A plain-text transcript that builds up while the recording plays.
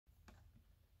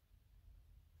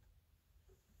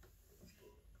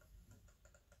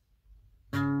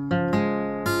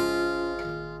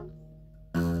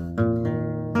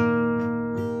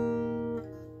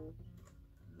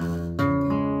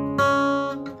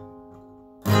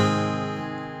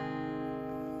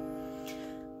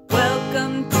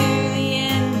come to the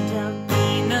end of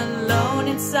being alone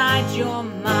inside your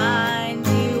mind.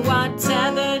 You are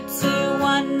tethered to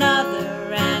another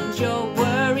and you're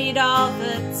worried all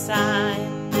the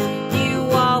time. You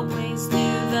always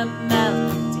knew the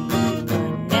melody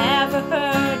but never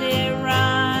heard it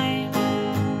rhyme.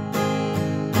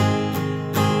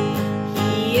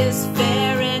 He is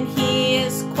fair and he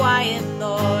is quiet,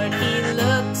 Lord. He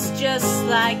looks just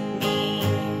like me.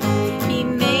 He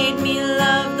made me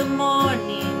love the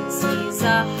mornings. He's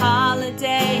a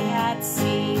holiday at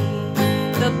sea.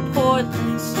 The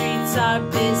Portland streets are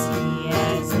busy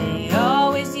as they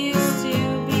always used to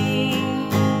be.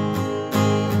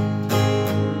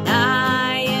 And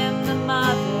I am the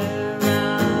mother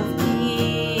of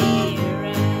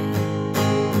Kieran.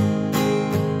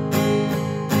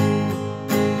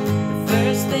 The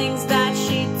first things that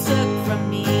she took from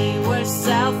me were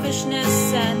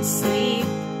selfishness and sleep.